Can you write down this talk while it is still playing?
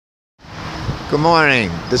Good morning.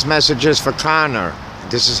 This message is for Conor.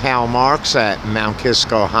 This is Hal Marks at Mount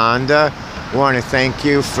Kisco Honda. I want to thank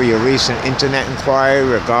you for your recent internet inquiry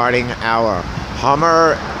regarding our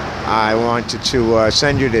Hummer. I wanted to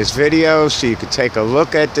send you this video so you could take a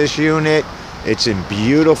look at this unit. It's in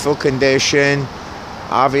beautiful condition.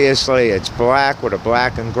 Obviously, it's black with a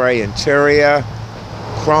black and gray interior,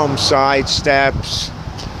 chrome side steps,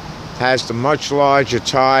 has the much larger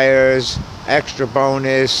tires. Extra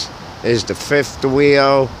bonus is the fifth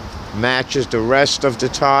wheel, matches the rest of the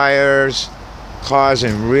tires. Car's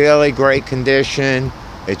in really great condition.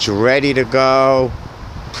 It's ready to go.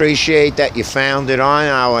 Appreciate that you found it on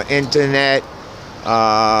our internet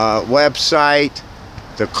website.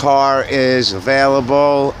 The car is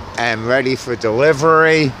available and ready for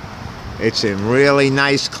delivery. It's in really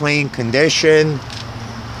nice, clean condition.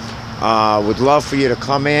 Would love for you to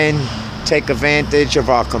come in, take advantage of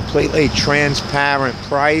our completely transparent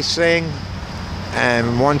pricing.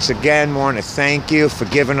 And once again, want to thank you for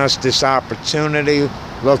giving us this opportunity.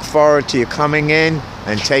 Look forward to you coming in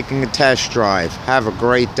and taking a test drive. Have a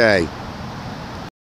great day.